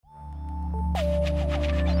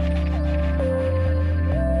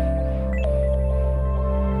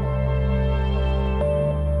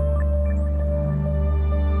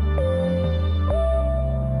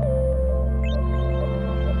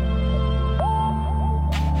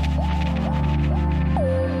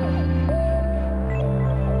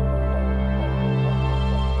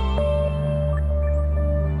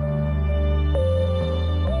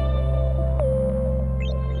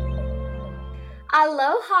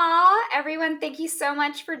Aloha, everyone. Thank you so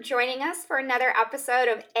much for joining us for another episode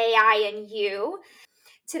of AI and You.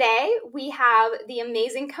 Today, we have the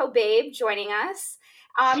amazing Kobabe joining us.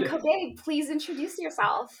 Kobabe, please introduce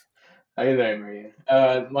yourself. Hi there,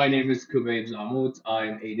 Maria. My name is Kubayb Zamut.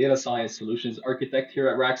 I'm a data science solutions architect here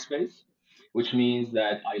at Rackspace, which means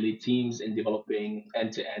that I lead teams in developing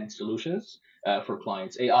end-to-end solutions for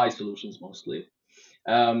clients, AI solutions mostly.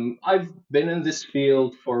 I've been in this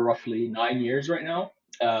field for roughly 9 years right now.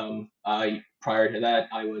 Prior to that,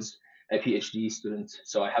 I was a PhD student,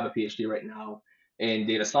 so I have a PhD right now in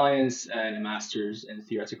data science and a master's in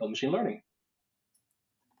theoretical machine learning.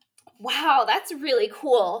 Wow, that's really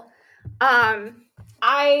cool. My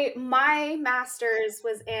master's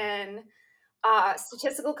was in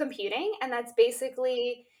statistical computing, and that's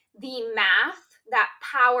basically the math that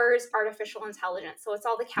powers artificial intelligence. So it's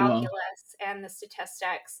all the Wow, calculus and the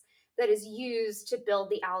statistics that is used to build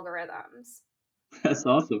the algorithms. that's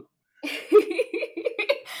awesome.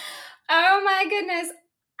 Oh my goodness.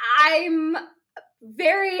 I'm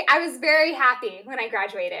I was very happy when I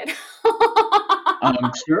graduated.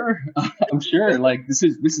 I'm sure. I'm sure. Like this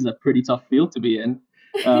is a pretty tough field to be in.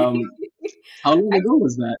 Um, how long ago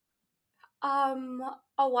was that? um,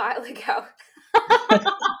 a while ago.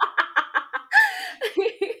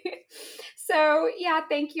 So yeah,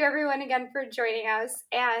 thank you everyone again for joining us.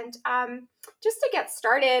 And just to get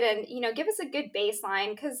started and give us a good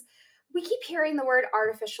baseline, because we keep hearing the word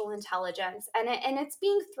artificial intelligence and it's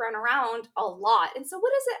being thrown around a lot. And so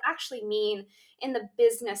what does it actually mean in the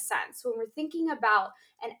business sense when we're thinking about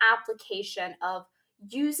an application of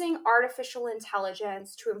using artificial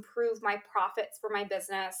intelligence to improve my profits for my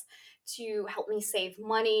business, to help me save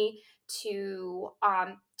money, to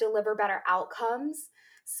deliver better outcomes?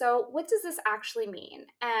 So, what does this actually mean?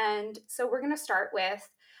 And so, we're going to start with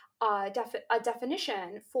a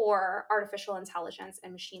definition for artificial intelligence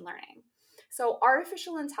and machine learning. So,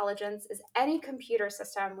 artificial intelligence is any computer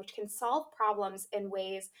system which can solve problems in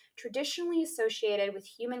ways traditionally associated with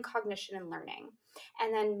human cognition and learning.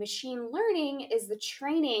 And then, machine learning is the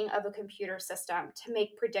training of a computer system to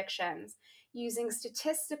make predictions using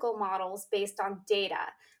statistical models based on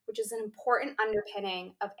data, which is an important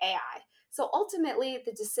underpinning of AI. So ultimately,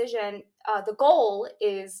 the goal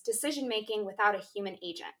is decision making without a human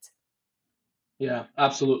agent. Yeah,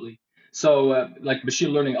 absolutely. So, like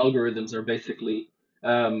machine learning algorithms are basically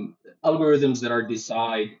algorithms that are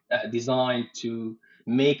designed to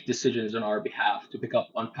make decisions on our behalf, to pick up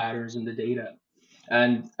on patterns in the data,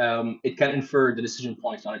 and it can infer the decision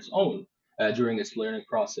points on its own during its learning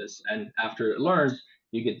process. And after it learns,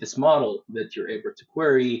 you get this model that you're able to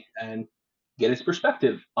query and get its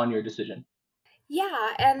perspective on your decision. Yeah,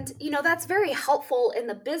 and that's very helpful in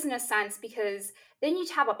the business sense because then you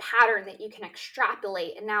have a pattern that you can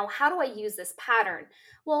extrapolate. And now, how do I use this pattern?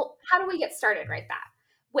 Well, how do we get started right that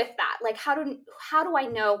with that? Like how do I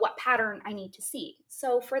know what pattern I need to see?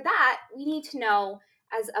 So for that, we need to know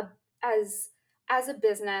as a as as a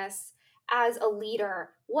business, as a leader,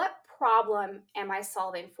 what problem am I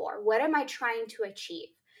solving for? What am I trying to achieve?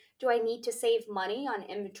 Do I need to save money on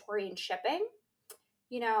inventory and shipping?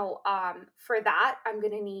 For that, I'm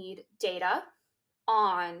going to need data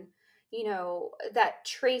on, that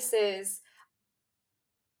traces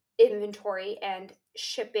inventory and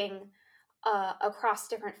shipping across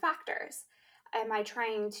different factors. Am I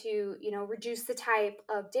trying to, reduce the type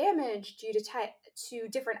of damage due to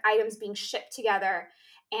different items being shipped together?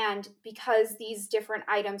 And because these different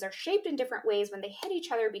items are shaped in different ways when they hit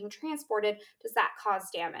each other being transported, does that cause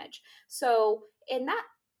damage? So in that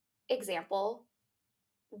example,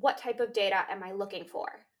 what type of data am I looking for?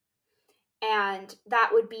 And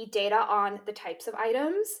that would be data on the types of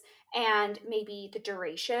items and maybe the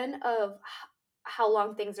duration of how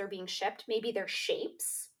long things are being shipped, maybe their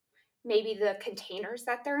shapes, maybe the containers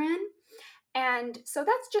that they're in. And so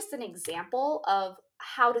that's just an example of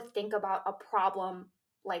how to think about a problem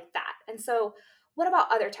like that. And so, what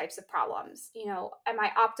about other types of problems? Am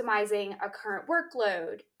I optimizing a current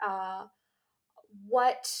workload?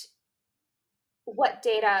 What what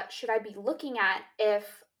data should I be looking at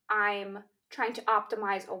if I'm trying to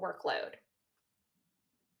optimize a workload?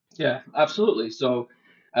 Yeah, absolutely. So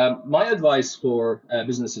My advice for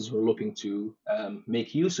businesses who are looking to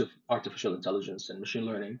make use of artificial intelligence and machine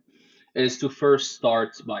learning is to first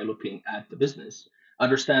start by looking at the business,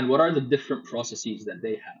 understand what are the different processes that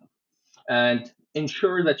they have, and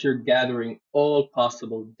ensure that you're gathering all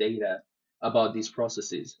possible data about these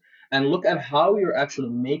processes and look at how you're actually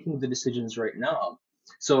making the decisions right now.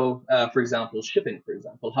 So, for example, shipping, for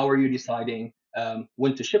example, how are you deciding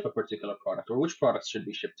when to ship a particular product or which products should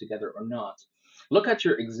be shipped together or not? Look at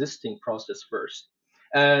your existing process first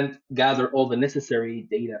and gather all the necessary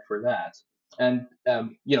data for that. And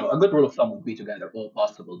a good rule of thumb would be to gather all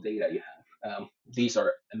possible data you have. These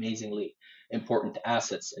are amazingly important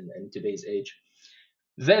assets in today's age.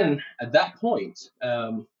 Then at that point,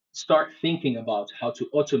 start thinking about how to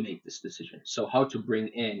automate this decision. So how to bring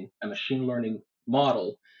in a machine learning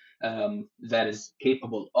model that is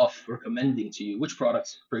capable of recommending to you which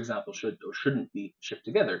products, for example, should or shouldn't be shipped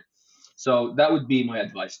together. So that would be my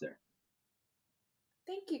advice there.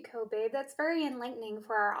 Thank you, Kobe. That's very enlightening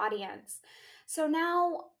for our audience. So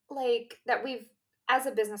now, like that we've, as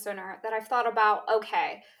a business owner, that I've thought about,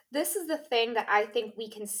 okay, this is the thing that I think we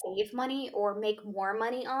can save money or make more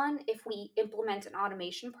money on if we implement an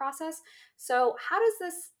automation process. So how does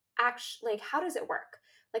this actually, like, how does it work?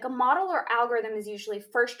 Like a model or algorithm is usually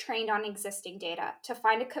first trained on existing data to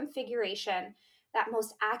find a configuration that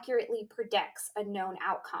most accurately predicts a known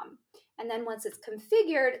outcome. And then once it's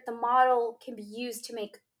configured, the model can be used to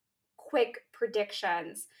make quick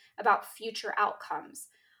predictions about future outcomes.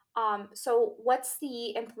 So, what's the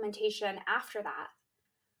implementation after that?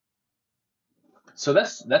 So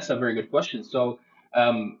that's a very good question. So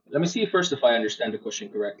let me see first if I understand the question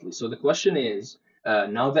correctly. So the question is,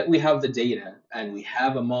 now that we have the data and we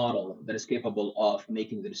have a model that is capable of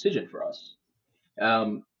making the decision for us,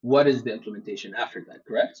 what is the implementation after that,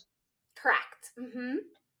 correct? Correct. Mm-hmm.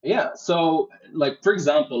 Yeah. So, like for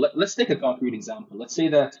example, let's take a concrete example. Let's say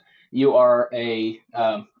that you are a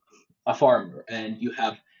farmer and you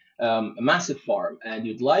have a massive farm and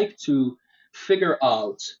you'd like to figure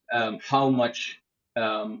out how much,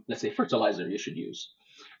 let's say, fertilizer you should use.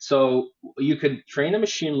 So you could train a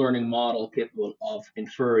machine learning model capable of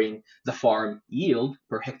inferring the farm yield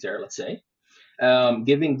per hectare, let's say,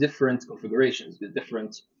 giving different configurations, the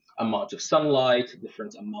different amounts of sunlight,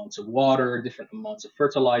 different amounts of water, different amounts of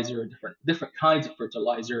fertilizer, different kinds of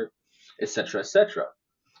fertilizer, etc., etc.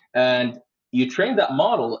 And you train that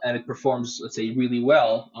model and it performs, let's say, really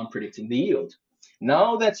well on predicting the yield.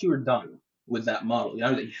 Now that you're done with that model,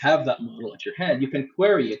 now that you have that model at your hand, you can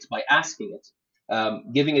query it by asking it,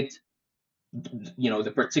 giving it,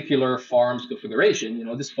 the particular farm's configuration.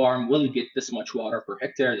 This farm will get this much water per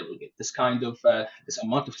hectare, it will get this kind of this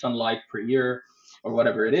amount of sunlight per year, or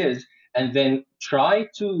whatever it is, and then try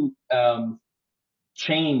to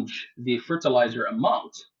change the fertilizer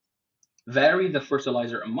amount, vary the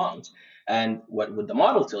fertilizer amount. And what would the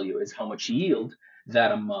model tell you is how much yield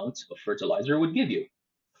that amount of fertilizer would give you.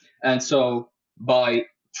 And so by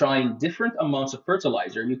trying different amounts of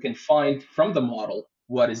fertilizer, you can find from the model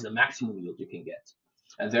what is the maximum yield you can get.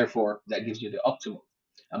 And therefore, that gives you the optimal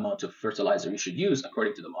amount of fertilizer you should use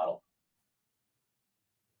according to the model.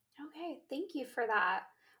 Okay, thank you for that.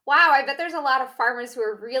 Wow, I bet there's a lot of farmers who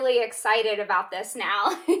are really excited about this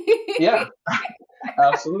now. Yeah,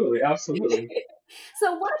 absolutely, absolutely.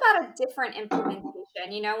 So, what about a different implementation?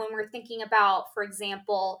 When we're thinking about, for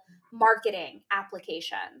example, marketing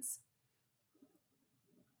applications.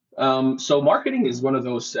 So marketing is one of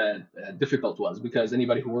those difficult ones because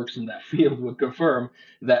anybody who works in that field would confirm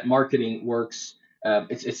that marketing works.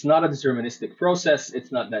 It's not a deterministic process.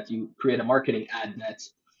 It's not that you create a marketing ad that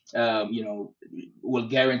will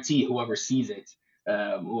guarantee whoever sees it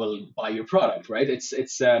will buy your product, right? It's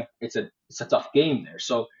a tough game there.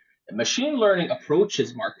 So machine learning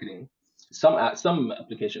approaches marketing, some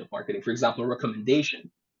application of marketing, for example, recommendation.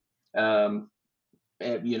 Um,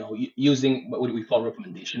 Using what we call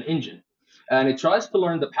recommendation engine. And it tries to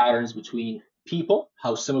learn the patterns between people,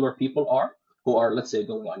 how similar people are who are, let's say,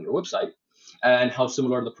 going on your website, and how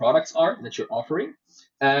similar the products are that you're offering,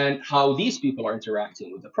 and how these people are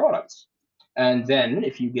interacting with the products. And then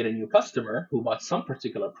if you get a new customer who bought some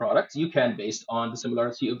particular product, you can, based on the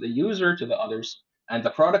similarity of the user to the others and the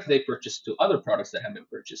product they purchased to other products that have been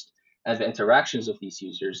purchased, and the interactions of these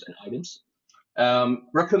users and items,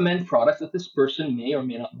 recommend products that this person may or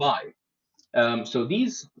may not buy. So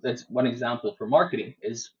that's one example for marketing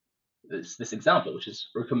is this example, which is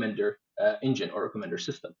recommender engine or recommender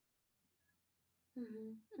system.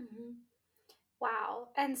 Hmm. Hmm. Wow.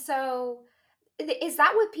 And so, is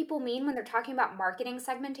that what people mean when they're talking about marketing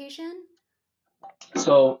segmentation?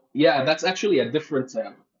 So yeah, that's actually a different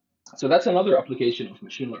So that's another application of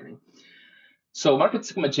machine learning. So market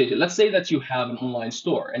segmentation, let's say that you have an online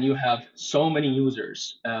store and you have so many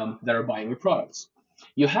users that are buying your products.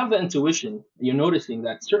 You have the intuition, you're noticing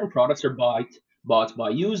that certain products are bought by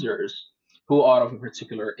users who are of a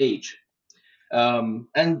particular age.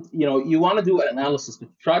 And you want to do an analysis to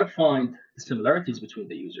try to find the similarities between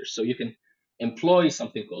the users. So you can employ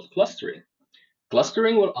something called clustering.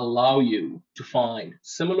 Clustering will allow you to find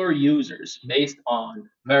similar users based on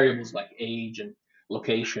variables like age and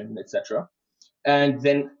location, etc., and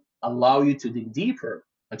then allow you to dig deeper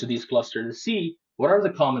into these clusters to see what are the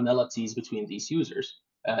commonalities between these users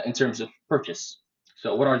in terms of purchase.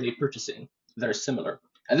 So what are they purchasing that are similar?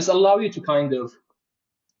 And this allow you to kind of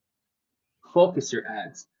focus your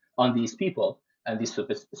ads on these people and these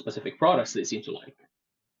specific products they seem to like.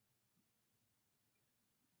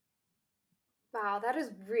 Wow, that is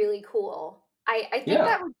really cool. I think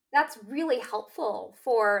Yeah, that's really helpful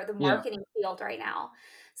for the yeah. marketing field right now.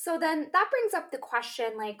 So then that brings up the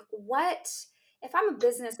question, like, what if I'm a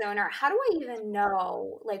business owner, how do I even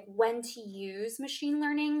know like when to use machine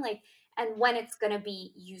learning, like, and when it's going to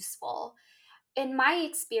be useful? In my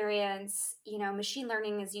experience, machine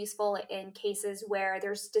learning is useful in cases where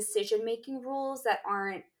there's decision making rules that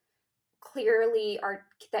aren't clearly are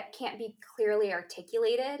that can't be clearly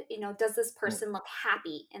articulated. Does this Mm. person look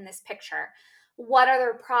happy in this picture? What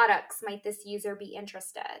other products might this user be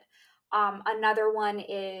interested? Another one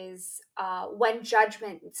is when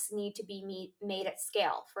judgments need to be made at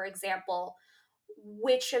scale. For example,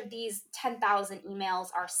 which of these 10,000 emails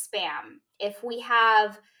are spam? If we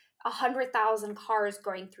have 100,000 cars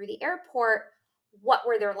going through the airport, what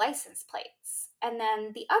were their license plates? And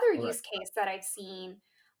then the other All right. use case that I've seen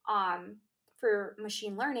um, for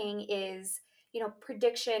machine learning is,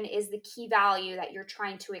 prediction is the key value that you're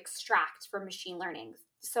trying to extract from machine learning.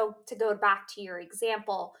 So to go back to your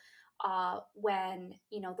example, when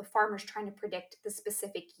the farmer's trying to predict the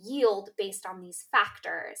specific yield based on these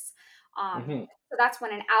factors. Mm-hmm. So that's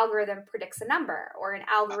when an algorithm predicts a number, or an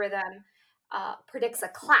algorithm predicts a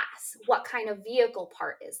class. What kind of vehicle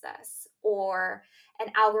part is this? Or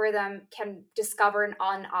an algorithm can discover an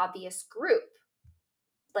unobvious group,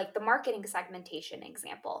 like the marketing segmentation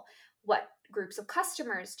example. What groups of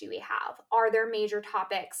customers do we have? Are there major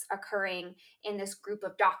topics occurring in this group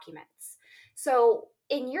of documents? So,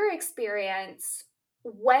 in your experience,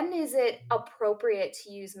 when is it appropriate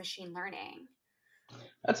to use machine learning?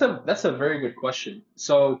 That's a very good question.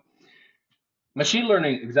 So machine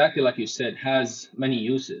learning, exactly like you said, has many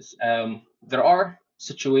uses. There are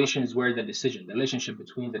situations where the relationship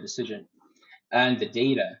between the decision and the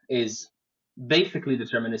data is basically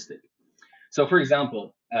deterministic. So, for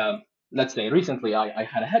example, let's say recently I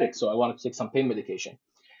had a headache, so I wanted to take some pain medication.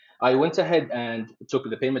 I went ahead and took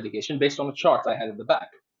the pain medication based on a chart I had at the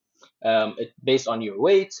back. Based on your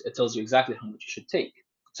weight, it tells you exactly how much you should take.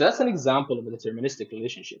 So that's an example of a deterministic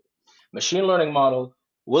relationship. Machine learning model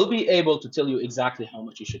will be able to tell you exactly how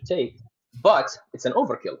much you should take, but it's an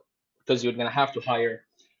overkill because you're going to have to hire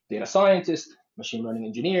data scientists, machine learning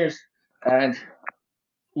engineers, and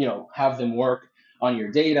have them work on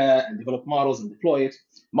your data and develop models and deploy it.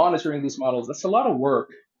 Monitoring these models, that's a lot of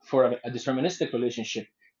work for a deterministic relationship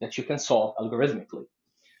that you can solve algorithmically.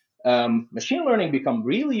 Machine learning become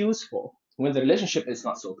really useful when the relationship is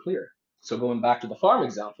not so clear. So going back to the farm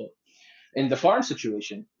example, in the farm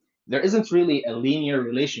situation, there isn't really a linear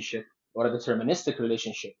relationship or a deterministic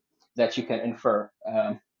relationship that you can infer.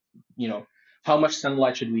 You know, how much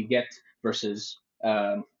sunlight should we get versus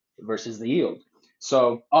versus the yield?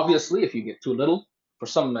 So obviously, if you get too little for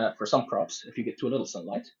some crops, if you get too little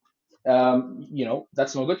sunlight,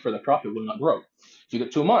 that's no good for the crop. It will not grow. If you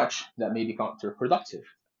get too much, that may be counterproductive.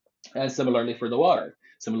 And similarly for the water,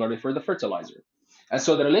 similarly for the fertilizer. And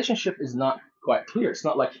so the relationship is not quite clear. It's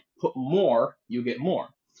not like put more, you get more.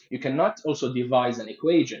 You cannot also devise an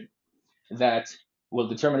equation that will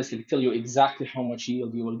deterministically tell you exactly how much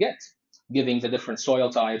yield you will get, giving the different soil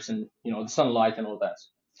types and the sunlight and all that.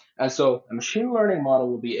 And so a machine learning model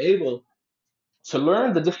will be able to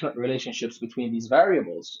learn the different relationships between these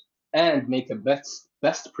variables and make a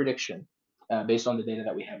best prediction based on the data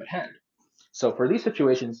that we have at hand. So for these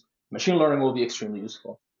situations, machine learning will be extremely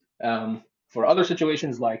useful. For other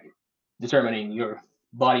situations like determining your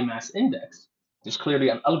body mass index, there's clearly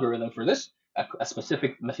an algorithm for this, a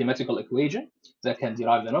specific mathematical equation that can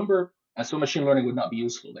derive the number, and so machine learning would not be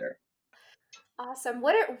useful there. Awesome.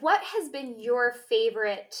 What has been your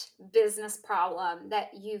favorite business problem that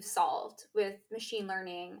you've solved with machine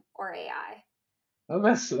learning or AI? Well,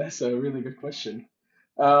 that's a really good question.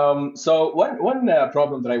 So one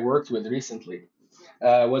problem that I worked with recently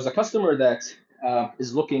was a customer that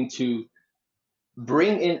is looking to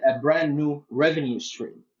bring in a brand new revenue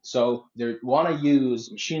stream. So they want to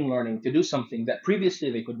use machine learning to do something that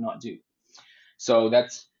previously they could not do. So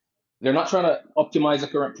that's they're not trying to optimize the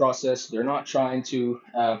current process. They're not trying to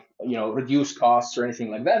reduce costs or anything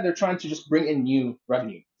like that. They're trying to just bring in new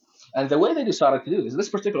revenue. And the way they decided to do this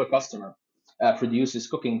particular customer produces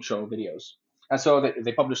cooking show videos. And so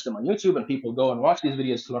they publish them on YouTube, and people go and watch these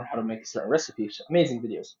videos to learn how to make certain recipes. Amazing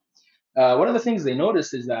videos. One of the things they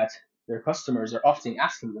noticed is that their customers are often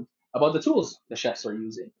asking them about the tools the chefs are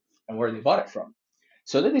using and where they bought it from.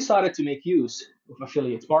 So they decided to make use of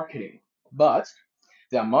affiliate marketing. But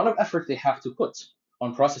the amount of effort they have to put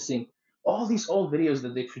on processing all these old videos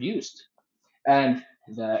that they produced and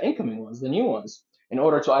the incoming ones, the new ones, in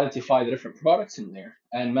order to identify the different products in there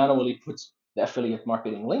and manually put the affiliate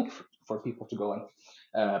marketing link for people to go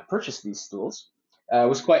and purchase these tools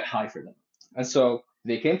was quite high for them. And so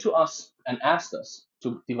they came to us and asked us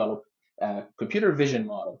to develop a computer vision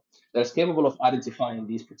model that is capable of identifying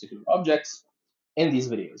these particular objects in these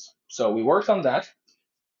videos. So we worked on that.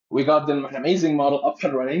 We got them an amazing model up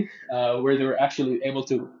and running where they were actually able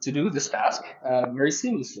to do this task very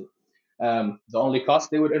seamlessly. The only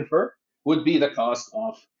cost they would incur would be the cost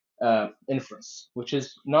of inference, which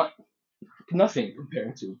is nothing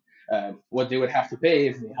compared to what they would have to pay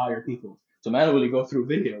if they hire people to manually go through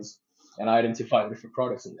videos and identify the different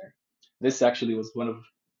products in there. This actually was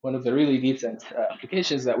one of the really decent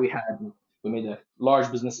applications that we had. And we made a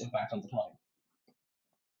large business impact on the time.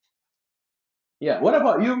 Yeah. What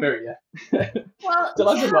about you, Maria? Well, Tell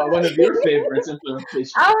us yeah. about one of your favorites implementations.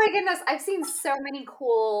 Oh my goodness, I've seen so many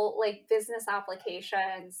cool like business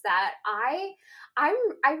applications that I'm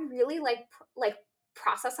I really like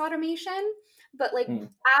process automation, but like Hmm.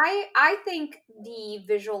 I think the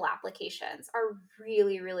visual applications are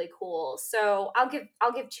really cool. So I'll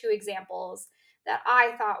give two examples that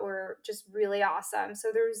I thought were just really awesome. So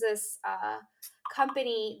there's this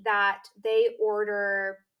company that they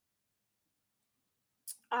order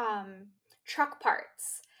um, truck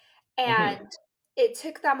parts, Hmm. and it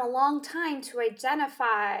took them a long time to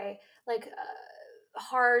identify like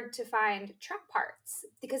hard to find truck parts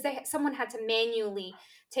because someone had to manually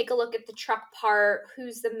take a look at the truck part,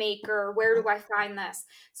 who's the maker, where do I find this.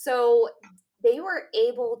 So they were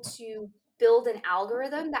able to build an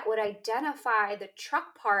algorithm that would identify the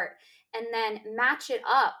truck part and then match it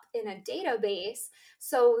up in a database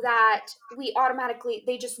so that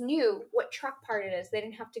they just knew what truck part it is. They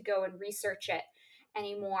didn't have to go and research it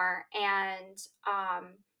anymore. And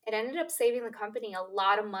it ended up saving the company a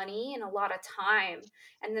lot of money and a lot of time.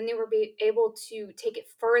 And then they were able to take it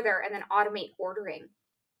further and then automate ordering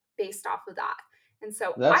based off of that. And so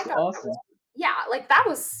I That's thought that was, awesome. yeah, like that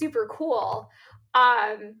was super cool.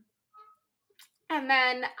 Um, and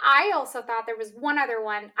then I also thought there was one other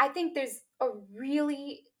one. I think there's a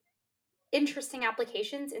really interesting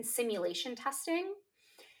applications in simulation testing.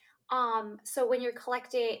 So when you're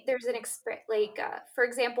collecting, there's an for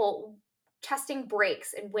example, testing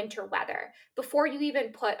brakes in winter weather before you even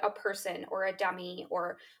put a person or a dummy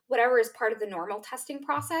or whatever is part of the normal testing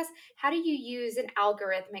process. How do you use an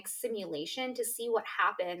algorithmic simulation to see what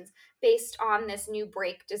happens based on this new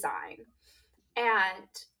brake design?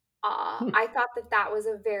 And Hmm. I thought that was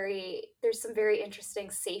there's some very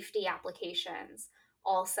interesting safety applications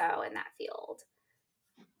also in that field.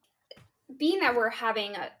 Being that we're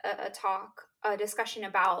having a discussion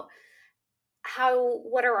about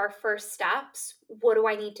what are our first steps, what do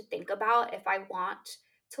I need to think about if I want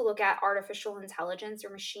to look at artificial intelligence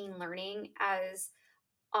or machine learning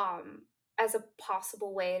um, as a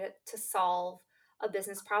possible way to solve a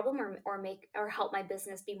business problem or help my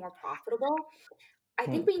business be more profitable. I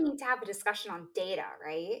think Hmm. we need to have a discussion on data,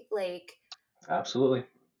 right? Like, Absolutely.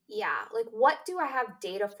 yeah, like what do I have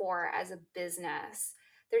data for as a business?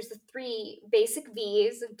 There's the three basic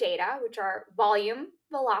V's of data, which are volume,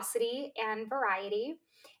 velocity, and variety.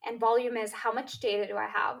 And volume is how much data do I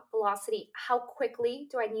have? Velocity, how quickly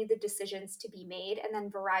do I need the decisions to be made? And then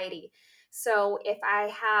variety. So if I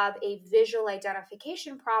have a visual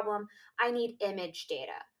identification problem, I need image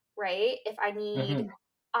data, right? If I need,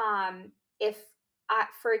 Hmm. if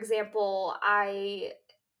for example, I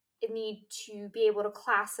need to be able to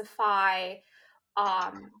classify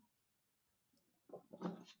um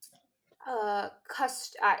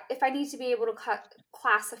if I need to be able to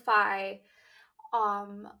classify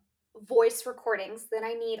um voice recordings, then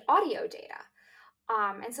I need audio data.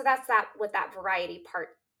 And so that's what that variety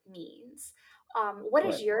part means. Right. What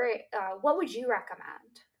would you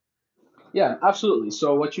recommend? Yeah, absolutely.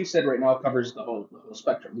 So what you said right now covers the whole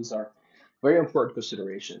spectrum. These are very important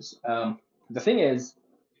considerations. The thing is,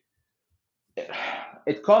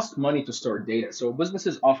 it costs money to store data. So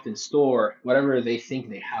businesses often store whatever they think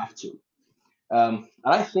they have to. And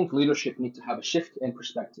I think leadership need to have a shift in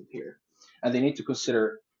perspective here, and they need to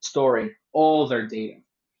consider storing all their data.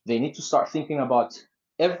 They need to start thinking about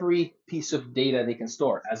every piece of data they can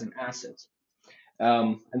store as an asset.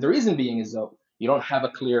 And the reason being is though you don't have a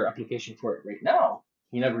clear application for it right now.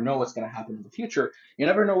 You never know what's going to happen in the future. You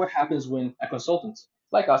never know what happens when a consultant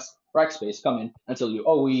like us, Rackspace, come in and tell you,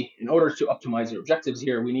 oh, in order to optimize your objectives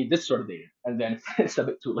here, we need this sort of data. And then it's a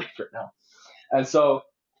bit too late right now. And so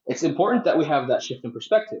it's important that we have that shift in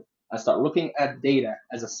perspective and start looking at data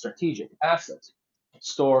as a strategic asset.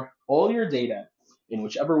 Store all your data in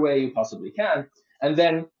whichever way you possibly can, and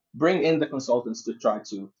then bring in the consultants to try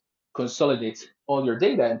to consolidate all your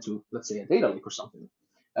data into, let's say, a data lake or something.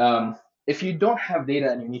 If you don't have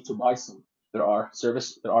data and you need to buy some, there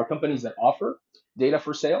are companies that offer data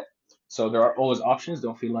for sale. So there are always options.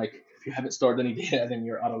 Don't feel like if you haven't stored any data, then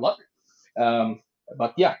you're out of luck. Um,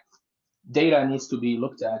 but yeah, data needs to be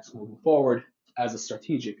looked at moving forward as a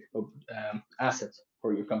strategic asset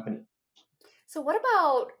for your company. So what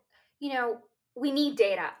about, we need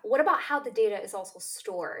data. What about how the data is also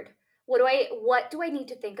stored? What do I need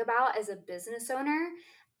to think about as a business owner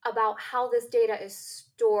about how this data is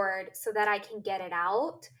stored so that I can get it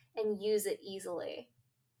out and use it easily?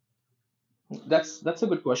 That's a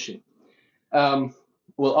good question. Um,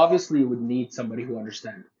 well, obviously, you would need somebody who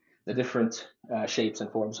understands the different shapes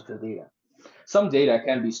and forms of the data. Some data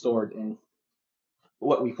can be stored in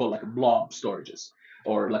what we call like blob storages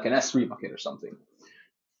or like an S3 bucket or something.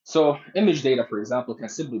 So image data, for example, can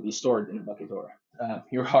simply be stored in a bucket or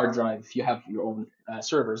your hard drive if you have your own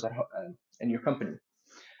servers in your company.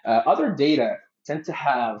 Other data tend to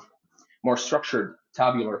have more structured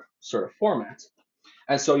tabular sort of format.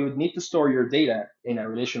 And so you would need to store your data in a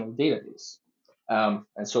relational database.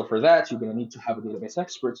 And so for that, you're going to need to have a database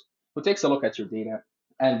expert who takes a look at your data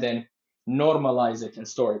and then normalize it and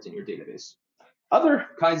store it in your database. Other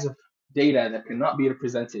kinds of data that cannot be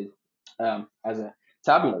represented as a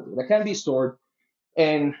tabular data can be stored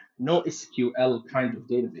in NoSQL kind of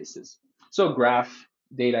databases. So graph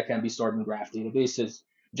data can be stored in graph databases.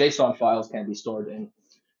 JSON files can be stored in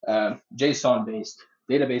JSON-based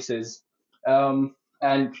databases,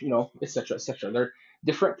 and etc., etc. There are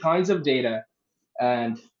different kinds of data,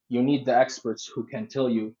 and you need the experts who can tell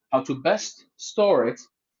you how to best store it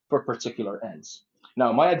for particular ends.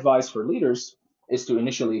 Now, my advice for leaders is to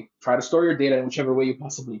initially try to store your data in whichever way you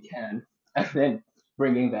possibly can, and then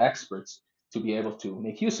bring in the experts to be able to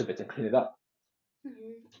make use of it and clean it up.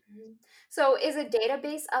 Mhm, mhm. So is a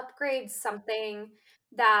database upgrade something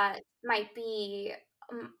that might be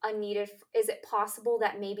unneeded? Is it possible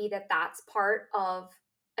that maybe that's part of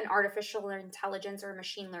an artificial intelligence or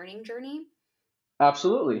machine learning journey?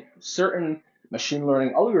 Absolutely. Certain machine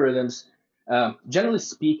learning algorithms, generally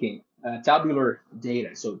speaking, tabular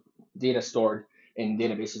data, so data stored in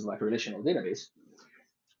databases like a relational database,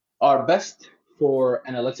 are best for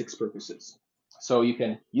analytics purposes. So you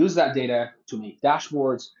can use that data to make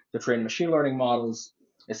dashboards, to train machine learning models,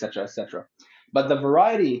 etc., etc. But the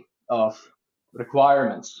variety of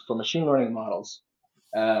requirements for machine learning models,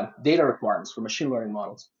 data requirements for machine learning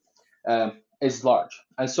models, is large.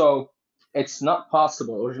 And so it's not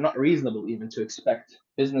possible or it's not reasonable even to expect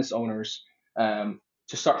business owners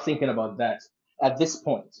to start thinking about that at this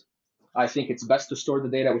point. I think it's best to store the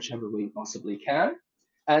data whichever way you possibly can.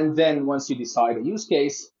 And then once you decide a use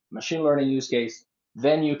case, machine learning use case,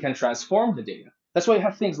 then you can transform the data. That's why you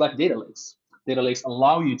have things like data lakes. Data lakes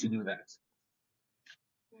allow you to do that.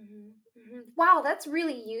 Mhm, mhm. Wow, that's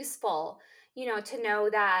really useful, to know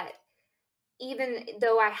that even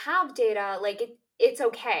though I have data, like it's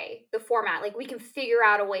okay, the format, like we can figure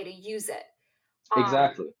out a way to use it. Um,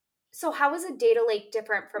 Exactly. so how is a data lake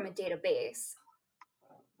different from a database?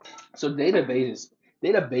 So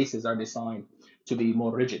databases are designed to be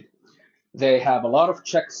more rigid. They have a lot of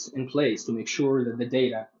checks in place to make sure that the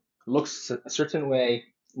data looks a certain way,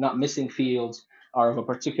 not missing fields, are of a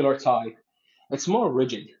particular type. It's more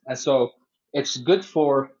rigid, and so it's good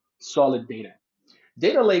for solid data.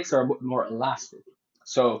 Data lakes are more elastic.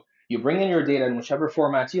 So you bring in your data in whichever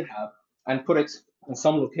format you have and put it in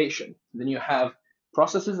some location. Then you have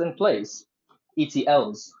processes in place,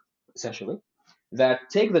 ETLs essentially, that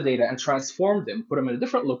take the data and transform them, put them in a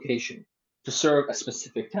different location to serve a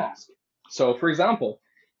specific task. So, for example,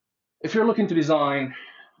 if you're looking to design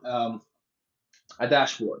um, a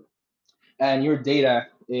dashboard and your data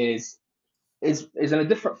is in a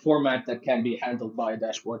different format that can be handled by a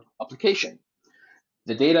dashboard application,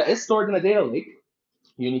 the data is stored in a data lake.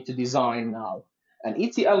 You need to design now an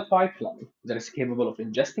ETL pipeline that is capable of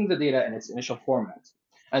ingesting the data in its initial format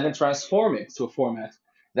and then transform it to a format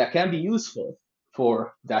that can be useful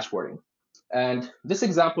for dashboarding. And this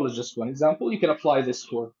example is just one example. You can apply this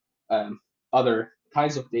for other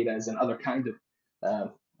kinds of data and other kind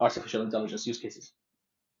of artificial intelligence use cases.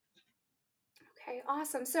 Okay,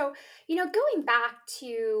 awesome. So, going back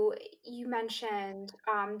to you mentioned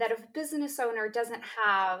that if a business owner doesn't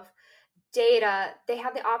have data, they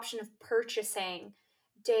have the option of purchasing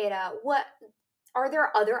data. What are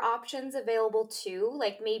there other options available too?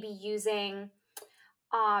 Like maybe using,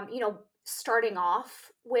 starting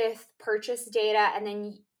off with purchase data and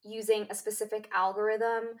then using a specific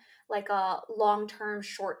algorithm, like a long term,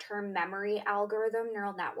 short term memory algorithm,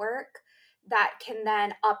 neural network, that can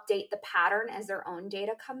then update the pattern as their own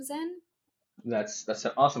data comes in? That's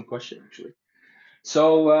an awesome question, actually.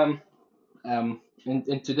 So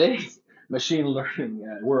in today's machine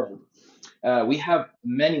learning world, we have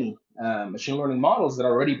many machine learning models that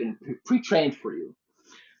are already been pre-trained for you.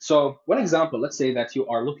 So one example, let's say that you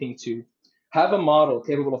are looking to have a model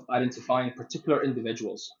capable of identifying particular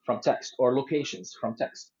individuals from text or locations from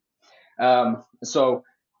text. So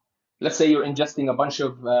let's say you're ingesting a bunch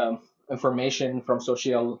of information from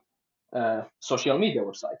social media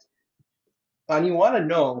websites, and you want to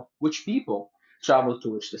know which people travel to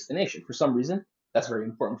which destination. For some reason, that's very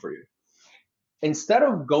important for you. Instead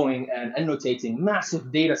of going and annotating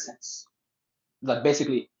massive data sets, like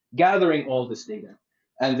basically gathering all this data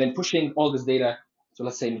and then pushing all this data to,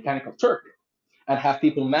 let's say, Mechanical Turk, and have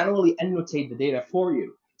people manually annotate the data for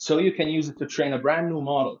you so you can use it to train a brand new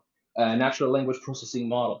model, a natural language processing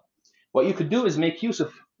model. What you could do is make use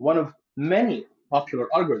of one of many popular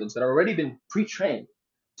algorithms that have already been pre-trained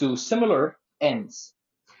to similar ends.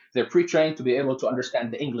 They're pre-trained to be able to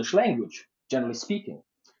understand the English language, generally speaking.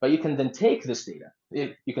 But you can then take this data,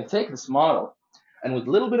 you can take this model, and with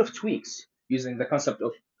a little bit of tweaks, using the concept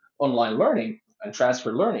of online learning and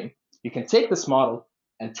transfer learning, you can take this model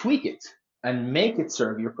and tweak it and make it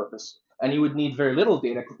serve your purpose. And you would need very little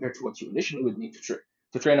data compared to what you initially would need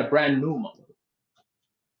to train a brand new model.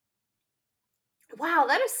 Wow,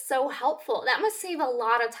 that is so helpful. That must save a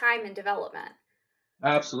lot of time in development.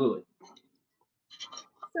 Absolutely.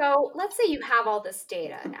 So let's say you have all this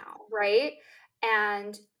data now, right?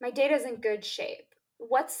 And my data is in good shape.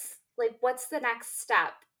 What's the next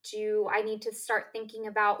step? Do I need to start thinking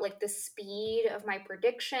about like the speed of my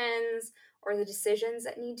predictions or the decisions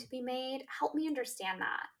that need to be made? Help me understand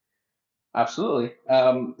that. Absolutely.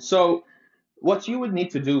 So what you would need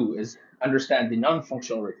to do is understand the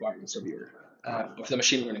non-functional requirements of the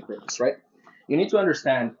machine learning purpose, right? You need to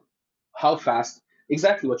understand how fast,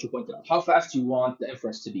 exactly what you pointed out, how fast you want the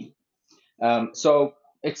inference to be. So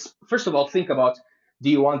it's first of all, think about, do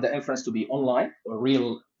you want the inference to be online or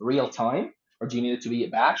real time, or do you need it to be a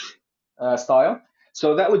batch style?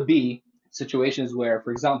 So that would be situations where,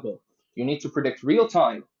 for example, you need to predict real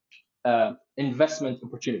time investment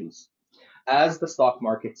opportunities. As the stock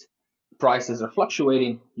market prices are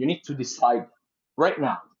fluctuating, you need to decide right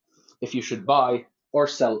now if you should buy or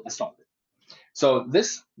sell a stock. So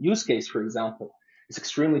this use case, for example, is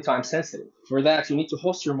extremely time sensitive. For that, you need to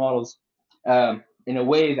host your models in a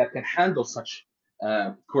way that can handle such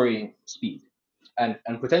querying speed and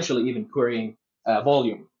potentially even querying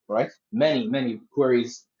volume, right? Many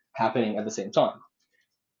queries happening at the same time.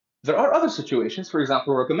 There are other situations, for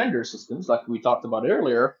example, recommender systems, like we talked about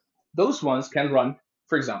earlier. Those ones can run,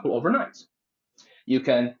 for example, overnight. You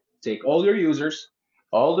can take all your users,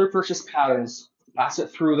 all their purchase patterns, pass it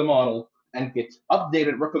through the model, and get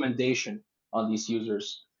updated recommendation on these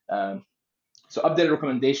users. So updated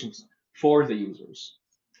recommendations for the users.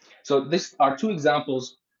 So these are two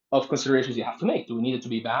examples of considerations you have to make. Do we need it to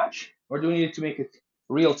be batch, or do we need to make it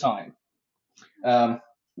real time?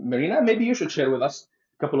 Marina, maybe you should share with us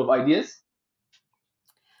a couple of ideas.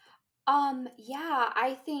 Yeah,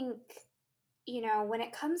 I think, when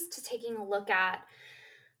it comes to taking a look at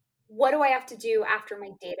what do I have to do after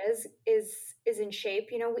my data is in shape,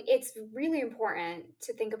 it's really important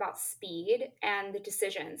to think about speed and the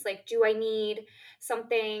decisions. Like, do I need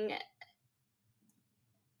something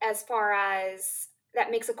as far as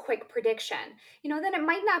that makes a quick prediction? Then it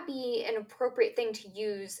might not be an appropriate thing to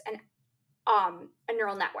use a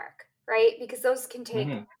neural network, right? Because those can take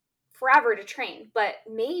Mm-hmm. forever to train. But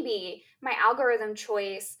maybe my algorithm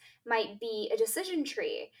choice might be a decision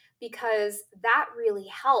tree because that really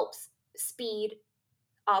helps speed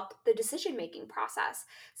up the decision making process.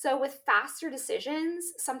 So, with faster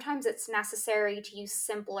decisions, sometimes it's necessary to use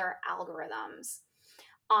simpler algorithms.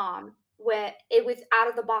 Um, with out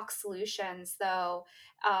of the box solutions, though,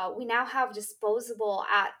 we now have disposable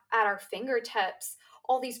at our fingertips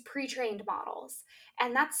all these pre-trained models,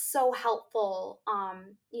 and that's so helpful.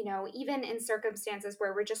 Even in circumstances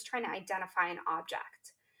where we're just trying to identify an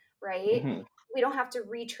object, right? Hmm. We don't have to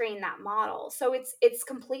retrain that model. So it's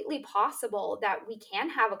completely possible that we can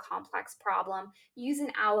have a complex problem, use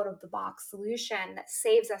an out of the box solution that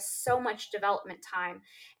saves us so much development time,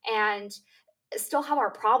 and still have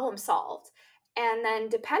our problem solved. And then,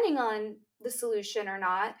 depending on the solution or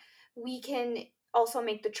not, we can also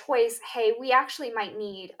make the choice, hey, we actually might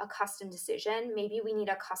need a custom decision. Maybe we need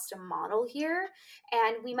a custom model here,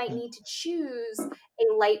 and we might need to choose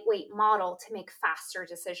a lightweight model to make faster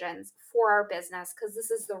decisions for our business because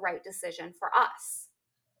this is the right decision for us.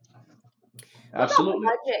 What about Absolutely.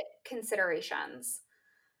 budget considerations?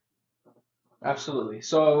 Absolutely.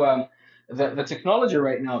 So the technology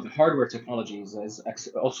right now, the hardware technologies, is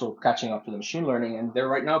also catching up to the machine learning, and they're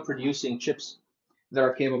right now producing chips that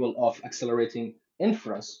are capable of accelerating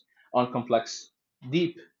inference on complex,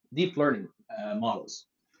 deep, deep learning models.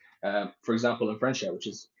 For example, Inferentia, which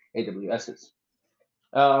is AWS's.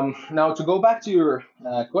 Now, to go back to your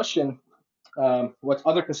question, what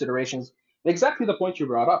other considerations? Exactly the point you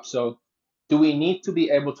brought up. So, do we need to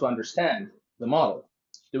be able to understand the model?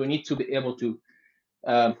 Do we need to be able to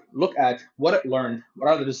look at what it learned, what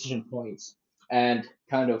are the decision points, and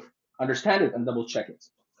kind of understand it and double check it?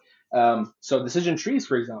 So decision trees,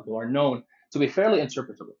 for example, are known to be fairly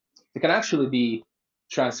interpretable. They can actually be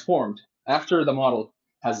transformed after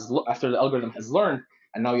after the algorithm has learned,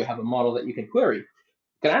 and now you have a model that you can query.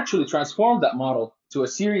 You can actually transform that model to a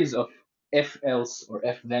series of if else or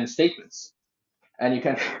if then statements, and you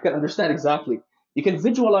can, you can understand exactly. You can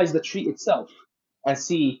visualize the tree itself and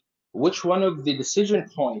see which one of the decision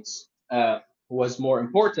points was more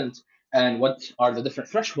important and what are the different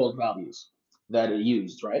threshold values that are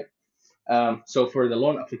used, right? So for the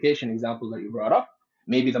loan application example that you brought up,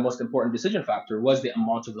 maybe the most important decision factor was the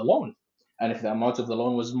amount of the loan. And if the amount of the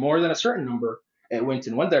loan was more than a certain number, it went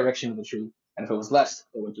in one direction of the tree. And if it was less,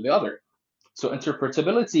 it went to the other. So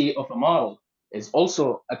interpretability of a model is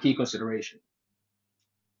also a key consideration.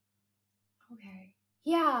 Okay.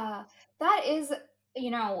 Yeah, that is,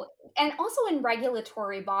 you know, and also in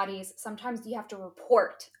regulatory bodies, sometimes you have to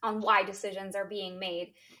report on why decisions are being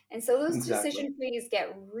made. And so those Exactly. decision trees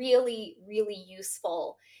get really, really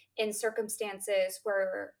useful in circumstances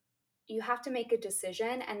where you have to make a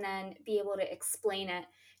decision and then be able to explain it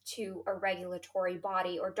to a regulatory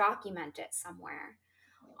body or document it somewhere.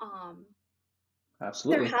 Um, there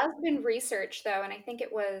Absolutely. has been research, though, and I think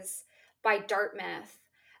it was by Dartmouth,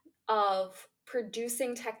 of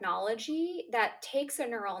producing technology that takes a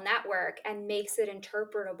neural network and makes it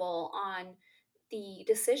interpretable on the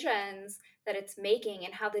decisions that it's making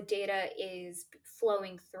and how the data is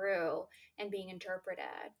flowing through and being interpreted.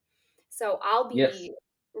 So I'll Yes. be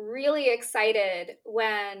really excited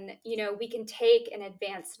when, we can take an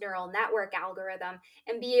advanced neural network algorithm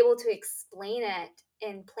and be able to explain it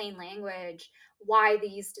in plain language why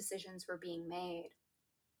these decisions were being made.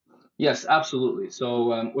 Yes, absolutely.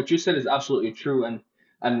 So what you said is absolutely true,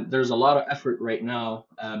 and there's a lot of effort right now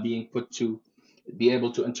being put to be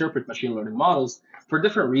able to interpret machine learning models for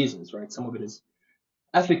different reasons, right? Some of it is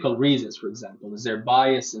ethical reasons, for example. Is there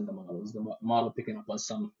bias in the model? Is the model picking up on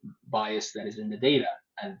some bias that is in the data?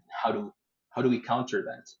 And how do we counter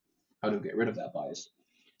that? How do we get rid of that bias?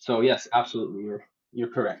 So yes, absolutely, you're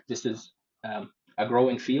correct. This is a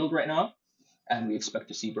growing field right now, and we expect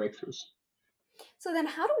to see breakthroughs. So then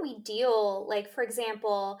how do we deal, like, for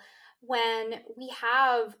example, when we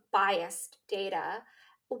have biased data,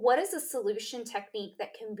 what is a solution technique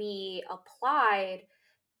that can be applied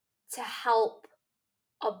to help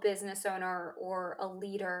a business owner or a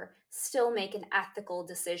leader still make an ethical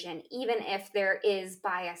decision, even if there is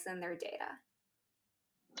bias in their data?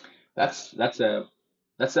 That's that's a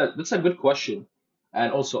that's a good question,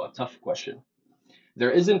 and also a tough question.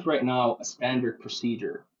 There isn't right now a standard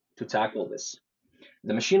procedure to tackle this.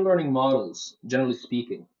 The machine learning models, generally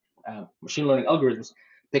speaking, machine learning algorithms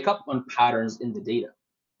pick up on patterns in the data.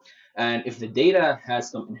 And if the data has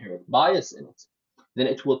some inherent bias in it, then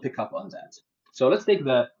it will pick up on that. So let's take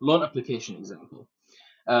the loan application example.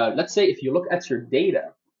 Let's say if you look at your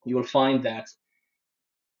data, you will find that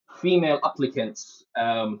female applicants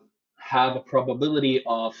have a probability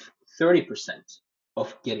of 30%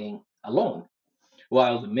 of getting a loan,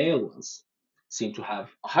 while the male ones seem to have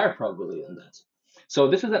a higher probability than that. So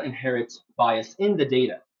this is an inherent bias in the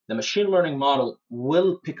data. The machine learning model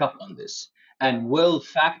will pick up on this and will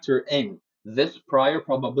factor in this prior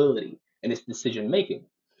probability in its decision making.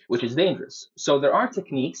 which is dangerous. So there are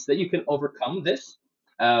techniques that you can overcome this.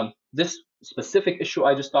 This specific issue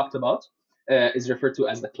I just talked about is referred to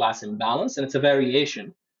as the class imbalance, and it's a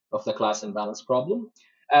variation of the class imbalance problem.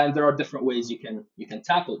 And there are different ways you can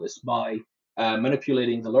tackle this by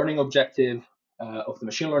manipulating the learning objective of the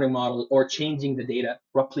machine learning model, or changing the data,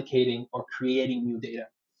 replicating or creating new data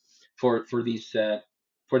for these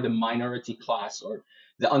for the minority class or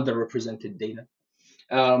the underrepresented data.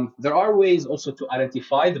 There are ways also to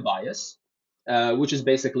identify the bias, which is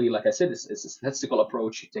basically, like I said, it's a statistical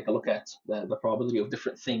approach. You take a look at the probability of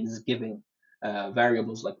different things giving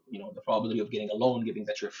variables, like the probability of getting a loan, given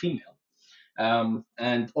that you're female.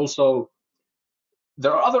 And also,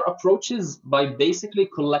 there are other approaches by basically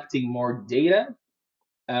collecting more data,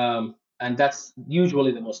 and that's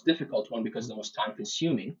usually the most difficult one because the most time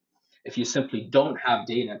consuming. If you simply don't have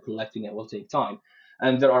data, collecting it will take time.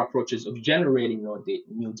 And there are approaches of generating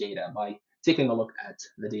new data by taking a look at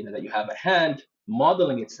the data that you have at hand,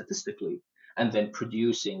 modeling it statistically, and then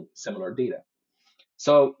producing similar data.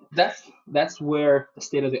 So that's where the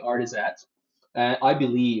state of the art is at. I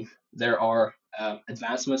believe there are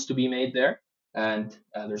advancements to be made there, and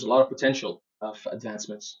there's a lot of potential of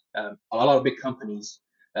advancements. A lot of big companies,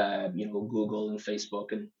 Google and Facebook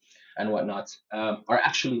and whatnot, are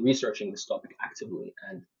actually researching this topic actively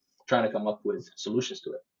and trying to come up with solutions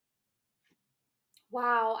to it.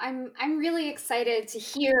 Wow, I'm really excited to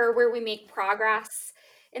hear where we make progress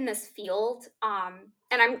in this field. And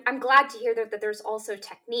I'm glad to hear that there's also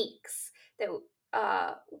techniques that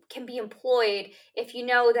uh, can be employed if you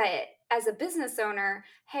know that as a business owner,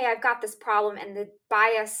 hey, I've got this problem and the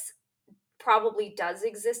bias probably does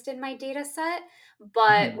exist in my data set,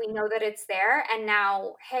 but Mhm. we know that it's there. And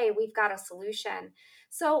now, hey, we've got a solution.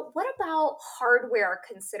 So, what about hardware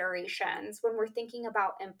considerations when we're thinking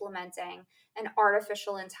about implementing an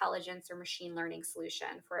artificial intelligence or machine learning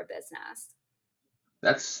solution for a business?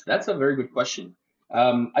 That's a very good question.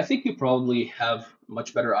 I think you probably have a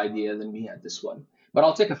much better idea than me at this one, but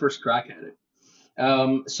I'll take a first crack at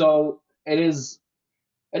it. So it is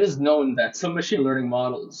known that some machine learning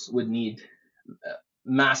models would need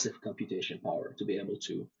massive computation power to be able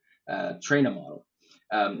to train a model.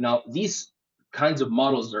 Now, these kinds of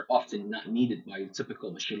models are often not needed by a typical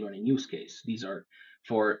machine learning use case. These are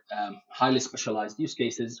for highly specialized use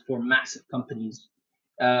cases for massive companies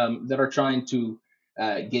that are trying to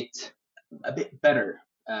get a bit better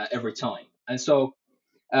every time. And so,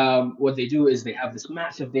 what they do is they have this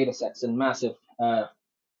massive data sets and massive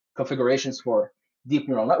configurations for deep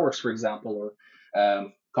neural networks, for example,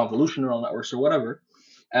 or convolutional neural networks or whatever,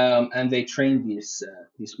 and they train these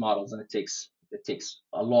models, and it takes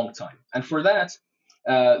a long time. And for that,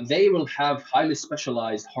 they will have highly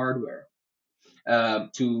specialized hardware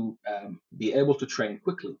to be able to train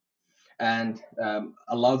quickly and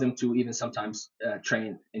allow them to even sometimes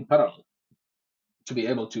train in parallel to be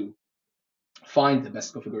able to find the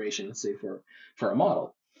best configuration, let's say for a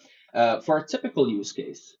model. For a typical use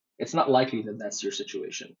case, it's not likely that that's your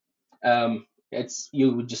situation. It's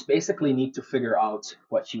you would just basically need to figure out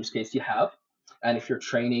what use case you have, and if your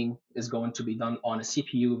training is going to be done on a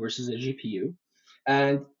CPU versus a GPU,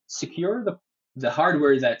 and secure the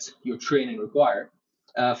hardware that your training require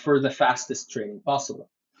for the fastest training possible.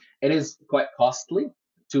 It is quite costly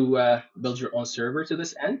to build your own server to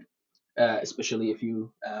this end, especially if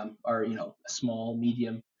you are, a small,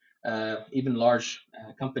 medium, even large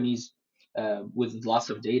companies with lots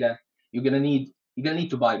of data. You're gonna need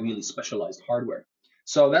to buy really specialized hardware.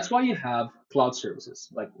 So that's why you have cloud services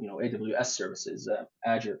like AWS services,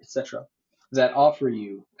 Azure, etc., that offer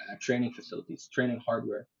you training facilities, training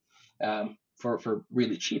hardware for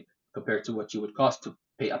really cheap compared to what you would cost to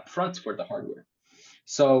pay upfront for the hardware.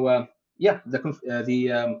 So yeah,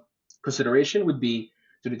 the consideration would be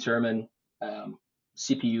to determine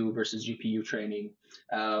CPU versus GPU training,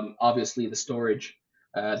 obviously the storage,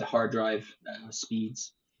 the hard drive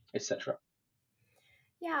speeds, etc.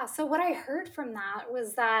 Yeah. So, what I heard from that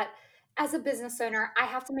was that as a business owner, I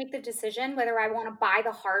have to make the decision whether I want to buy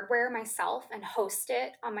the hardware myself and host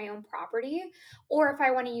it on my own property, or if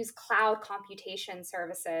I want to use cloud computation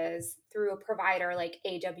services through a provider like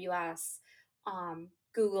AWS,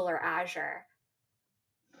 Google, or Azure.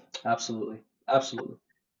 Absolutely, absolutely.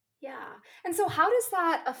 Yeah. And so, how does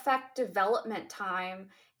that affect development time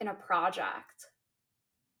in a project?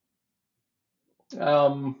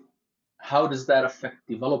 Um, how does that affect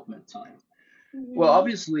development time? Well, Hmm.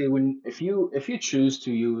 obviously, when if you choose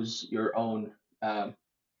to use your own um,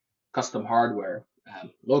 custom hardware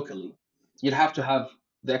locally, you'd have to have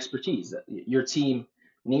the expertise. Your team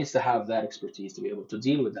needs to have that expertise to be able to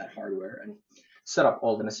deal with that hardware and set up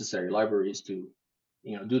all the necessary libraries to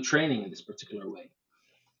do training in this particular way.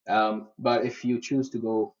 But if you choose to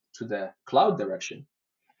go to the cloud direction,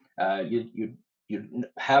 you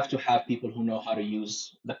have to have people who know how to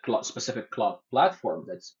use the specific cloud platform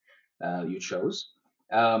that you chose.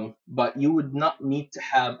 But you would not need to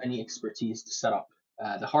have any expertise to set up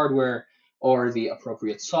the hardware or the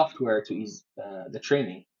appropriate software to ease the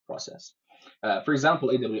training process. For example,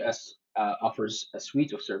 AWS offers a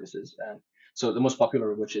suite of services. So the most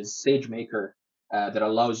popular, which is SageMaker, that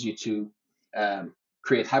allows you to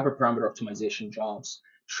create hyperparameter optimization jobs,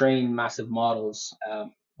 train massive models,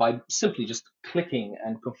 by simply just clicking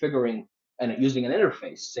and configuring and using an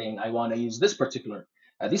interface saying I want to use these particular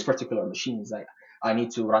machines. I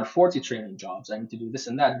need to run 40 training jobs. I need to do this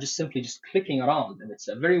and that. Just clicking around, and it's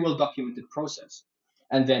a very well documented process.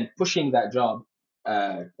 And then pushing that job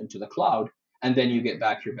into the cloud, and then you get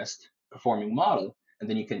back your best performing model, and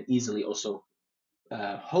then you can easily also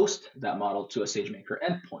host that model to a SageMaker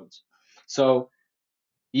endpoint. So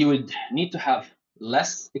you would need to have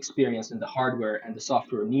less experience in the hardware and the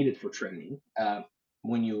software needed for training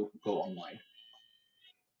when you go online.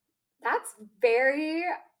 That's very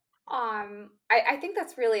I think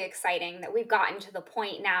that's really exciting that we've gotten to the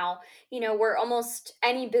point now, where almost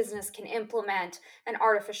any business can implement an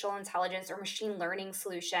artificial intelligence or machine learning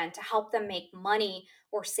solution to help them make money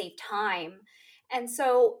or save time. And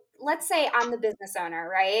so let's say I'm the business owner,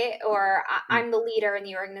 right? Or Mm. I'm the leader in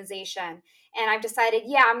the organization, and I've decided,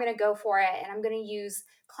 yeah, I'm going to go for it, and I'm going to use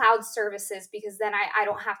cloud services because then I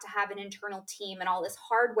don't have to have an internal team and all this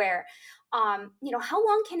hardware. How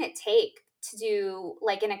long can it take to do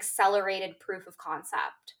like an accelerated proof of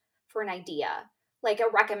concept for an idea, like a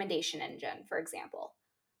recommendation engine, for example?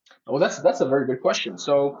 Well, that's a very good question.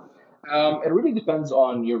 So it really depends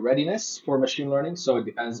on your readiness for machine learning. So it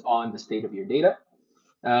depends on the state of your data,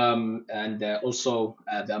 and also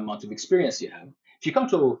the amount of experience you have. If you come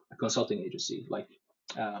to a consulting agency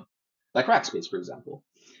uh, like Rackspace, for example,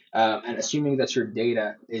 and assuming that your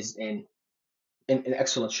data is in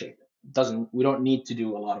excellent shape. Doesn't We don't need to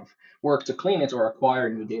do a lot of work to clean it or acquire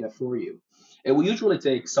new data for you. It will usually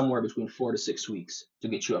take somewhere between 4 to 6 weeks to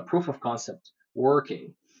get you a proof of concept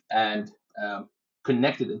working and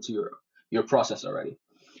connected into your process already.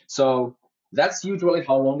 So that's usually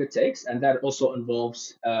how long it takes, and that also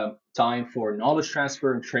involves time for knowledge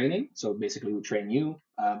transfer and training. So basically, we train you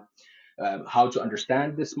how to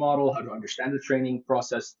understand this model, how to understand the training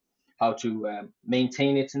process, how to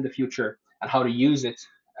maintain it in the future, and how to use it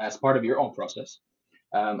as part of your own process,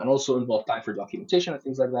 and also involve time for documentation and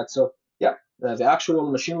things like that. So yeah, the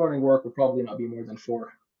actual machine learning work will probably not be more than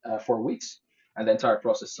 4 weeks, and the entire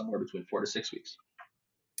process somewhere between 4 to 6 weeks.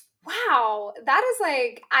 Wow, that is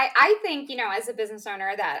like I think, as a business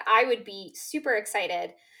owner that I would be super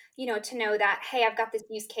excited, to know that hey, I've got this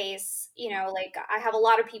use case, like I have a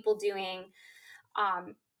lot of people doing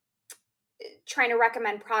um trying to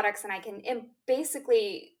recommend products, and I can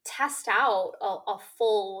basically test out a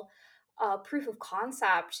full proof of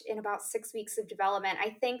concept in about 6 weeks of development.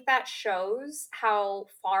 I think that shows how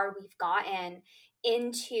far we've gotten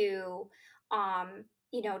into,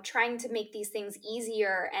 trying to make these things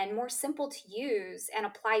easier and more simple to use and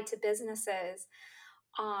apply to businesses.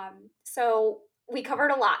 So we covered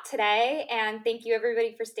a lot today, and thank you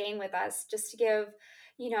everybody for staying with us. Just to give,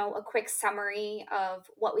 a quick summary of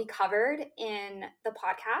what we covered in the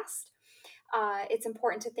podcast. It's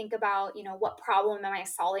important to think about, what problem am I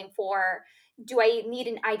solving for? Do I need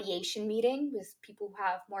an ideation meeting with people who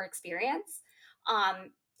have more experience?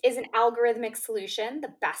 Um, is an algorithmic solution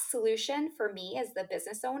the best solution for me as the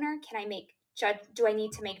business owner? Do I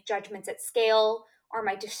need to make judgments at scale? Are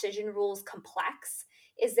my decision rules complex?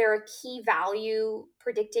 Is there a key value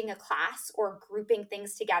predicting a class or grouping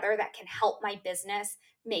things together that can help my business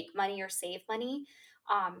make money or save money?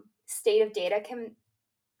 State of data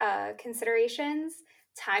considerations,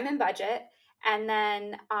 time and budget, and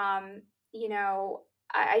then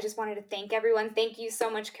I just wanted to thank everyone. Thank you so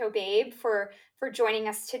much, Kobabe, for joining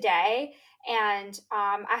us today. And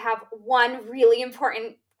I have one really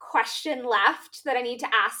important question left that I need to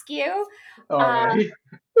ask you. All Uh, right.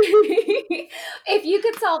 if you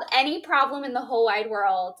could solve any problem in the whole wide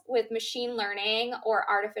world with machine learning or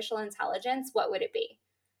artificial intelligence, what would it be?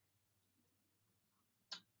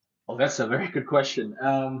 Well, that's a very good question.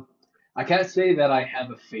 I can't say that I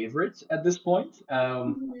have a favorite at this point.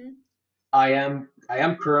 Mhm. I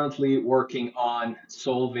am currently working on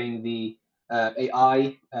solving the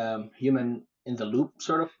AI human in the loop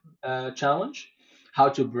sort of challenge. How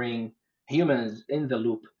to bring humans in the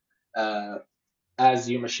loop uh, as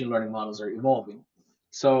your machine learning models are evolving.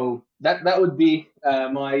 So that would be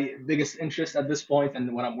my biggest interest at this point,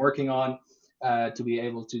 and what I'm working on. to be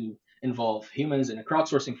able to involve humans in a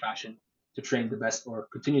crowdsourcing fashion to train the best or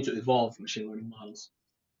continue to evolve machine learning models.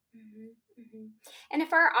 Mhm, mhm. And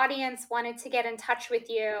if our audience wanted to get in touch with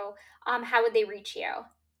you, how would they reach you?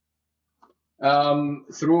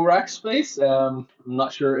 Through Rackspace, I'm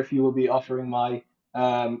not sure if you will be offering my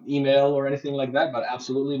email or anything like that, but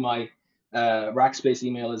absolutely my Rackspace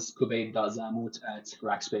email is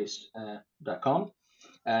kubayb.zamut@rackspace.com.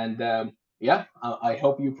 And yeah, I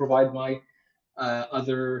hope you provide my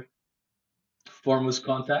other foremost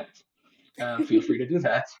contact. Feel free to do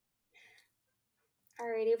that.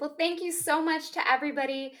 Alrighty. Well, thank you so much to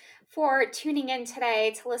everybody for tuning in today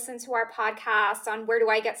to listen to our podcast on where do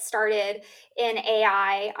I get started in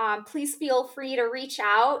AI. Please feel free to reach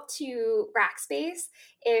out to Rackspace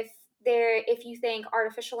if you think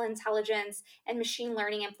artificial intelligence and machine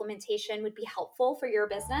learning implementation would be helpful for your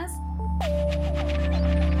business.